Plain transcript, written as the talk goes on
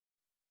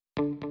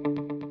Okay,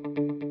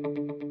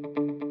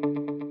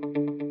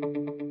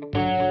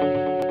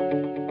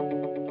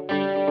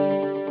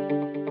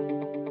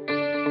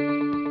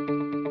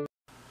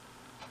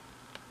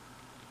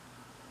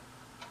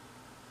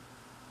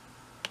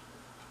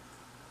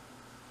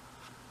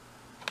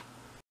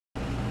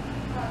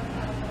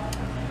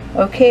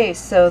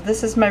 so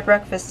this is my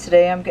breakfast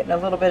today. I'm getting a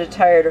little bit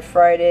tired of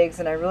fried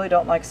eggs, and I really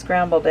don't like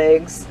scrambled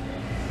eggs.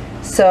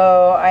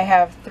 So I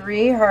have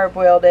 3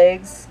 hard-boiled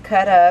eggs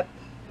cut up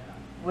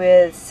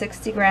with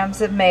 60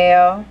 grams of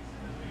mayo,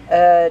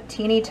 a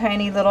teeny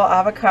tiny little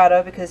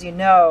avocado, because you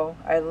know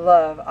I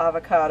love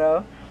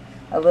avocado,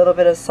 a little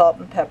bit of salt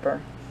and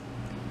pepper.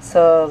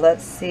 So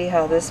let's see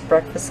how this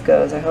breakfast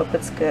goes. I hope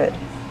it's good.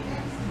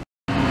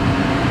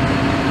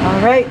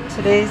 Alright,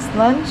 today's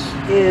lunch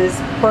is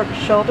pork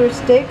shoulder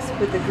steaks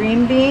with the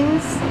green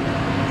beans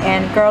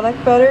and garlic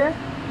butter.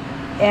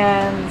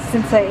 And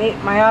since I ate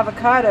my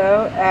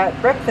avocado at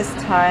breakfast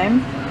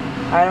time,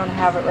 I don't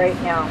have it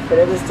right now, but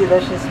it was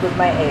delicious with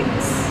my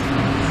eggs.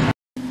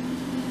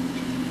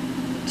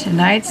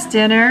 Tonight's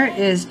dinner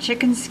is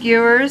chicken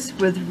skewers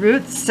with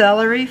root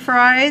celery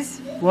fries.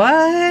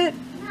 What?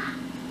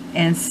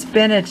 And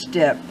spinach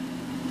dip.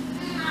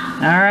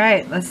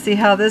 Alright, let's see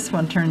how this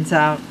one turns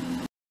out.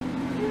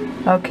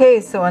 Okay,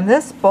 so in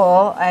this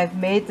bowl I've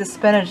made the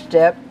spinach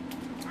dip,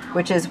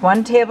 which is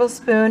 1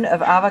 tablespoon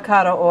of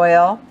avocado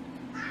oil,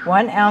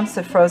 1 ounce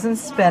of frozen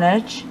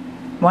spinach,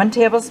 1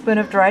 tablespoon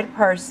of dried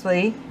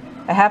parsley,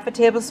 a half a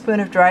tablespoon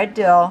of dried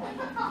dill,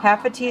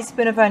 half a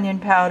teaspoon of onion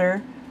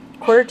powder,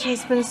 1/4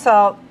 teaspoon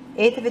salt,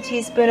 1/8 of a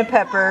teaspoon of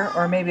pepper,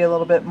 or maybe a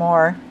little bit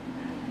more,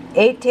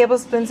 8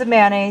 tablespoons of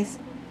mayonnaise,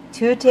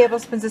 2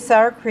 tablespoons of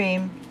sour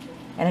cream,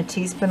 and a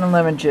teaspoon of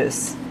lemon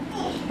juice.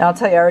 And I'll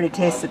tell you, I already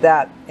tasted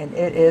that, and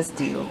it is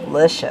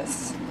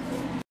delicious.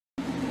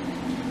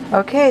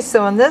 Okay,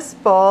 so in this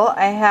bowl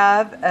I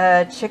have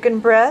a chicken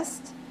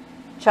breast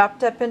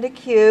chopped up into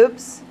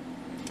cubes,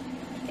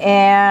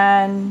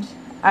 and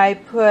I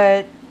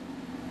put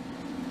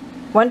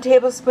 1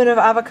 tablespoon of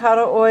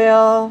avocado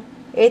oil,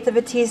 1/8 of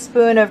a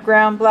teaspoon of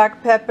ground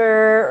black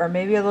pepper, or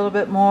maybe a little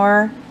bit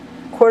more,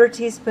 1/4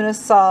 teaspoon of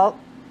salt,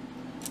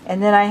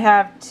 and then I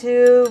have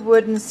 2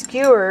 wooden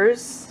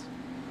skewers.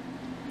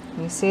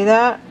 You see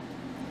that?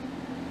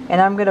 And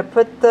I'm going to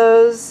put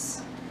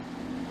those,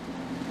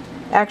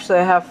 actually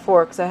I have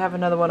 4 because I have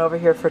another one over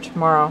here for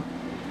tomorrow.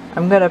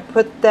 I'm going to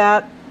put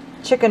that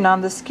chicken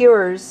on the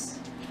skewers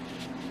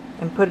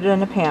and put it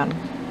in a pan.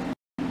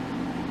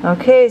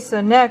 Okay,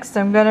 so next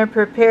I'm going to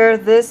prepare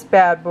this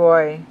bad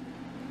boy.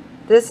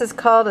 This is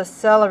called a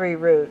celery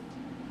root,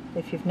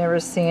 if you've never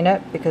seen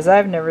it, because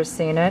I've never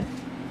seen it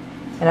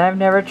and I've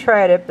never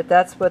tried it, but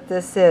that's what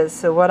this is.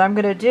 So what I'm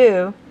going to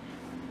do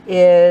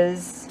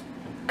is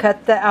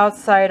cut the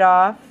outside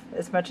off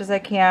as much as I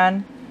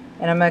can,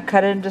 and I'm going to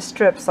cut it into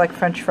strips like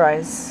French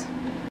fries.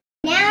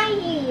 Now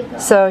you go.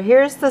 So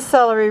here's the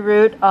celery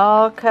root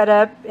all cut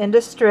up into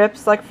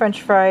strips like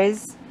French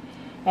fries,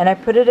 and I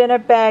put it in a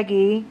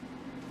baggie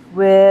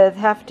with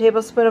half a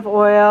tablespoon of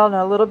oil and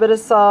a little bit of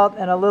salt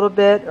and a little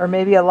bit, or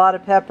maybe a lot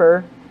of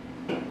pepper,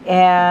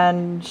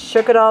 and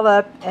shook it all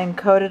up and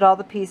coated all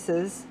the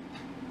pieces,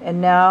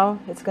 and now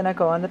it's going to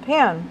go in the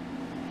pan.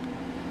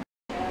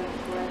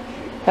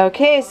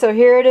 Okay, so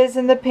here it is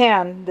in the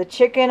pan. The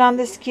chicken on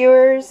the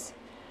skewers,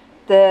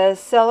 the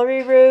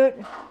celery root,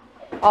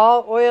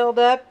 all oiled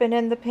up and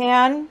in the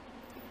pan.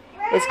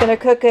 It's going to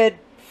cook at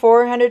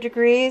 400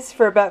 degrees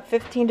for about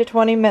 15 to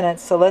 20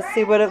 minutes. So let's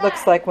see what it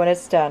looks like when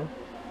it's done.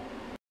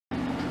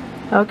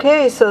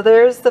 Okay, so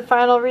there's the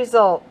final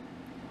result.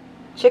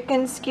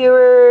 Chicken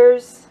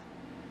skewers,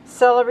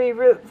 celery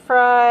root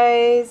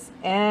fries,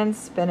 and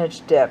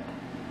spinach dip.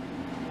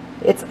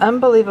 It's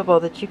unbelievable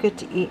that you get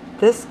to eat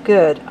this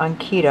good on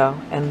keto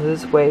and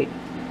lose weight.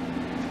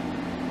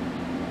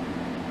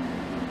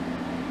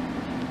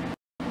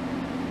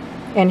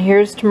 And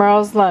here's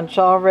tomorrow's lunch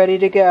all ready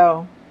to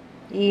go.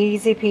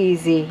 Easy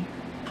peasy.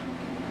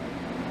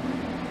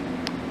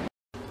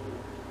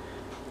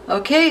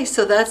 Okay,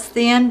 so that's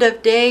the end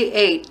of day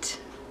 8.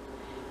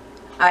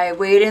 I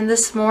weighed in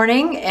this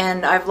morning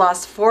and I've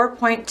lost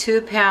 4.2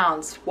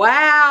 pounds.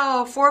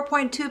 Wow,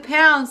 4.2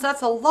 pounds,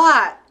 that's a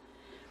lot.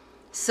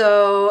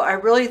 So I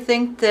really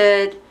think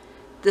that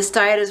this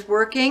diet is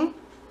working.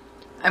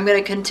 I'm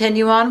going to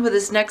continue on with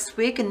this next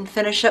week and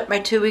finish up my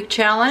 2-week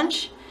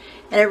challenge.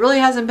 And it really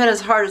hasn't been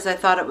as hard as I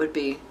thought it would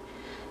be.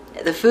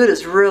 The food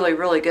is really,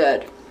 really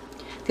good.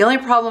 The only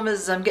problem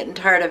is I'm getting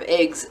tired of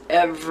eggs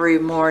every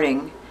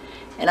morning.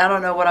 And I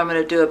don't know what I'm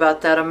going to do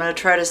about that. I'm going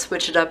to try to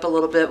switch it up a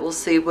little bit. We'll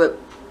see what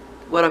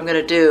I'm going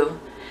to do.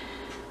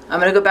 I'm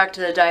going to go back to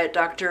the Diet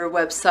Doctor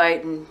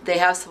website, and they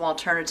have some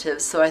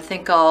alternatives. So I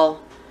think I'll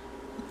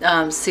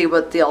see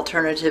what the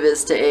alternative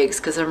is to eggs,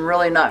 because I'm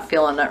really not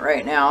feeling it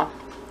right now.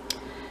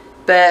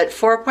 But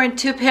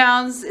 4.2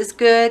 pounds is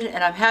good,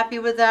 and I'm happy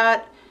with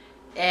that.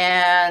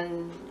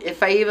 And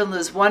if I even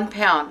lose 1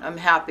 pound, I'm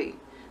happy.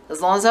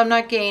 As long as I'm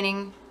not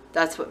gaining,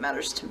 that's what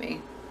matters to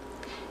me.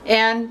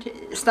 And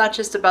it's not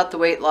just about the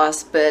weight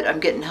loss, but I'm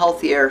getting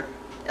healthier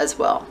as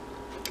well.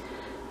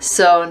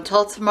 So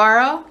until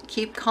tomorrow,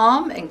 keep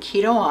calm and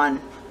keto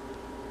on.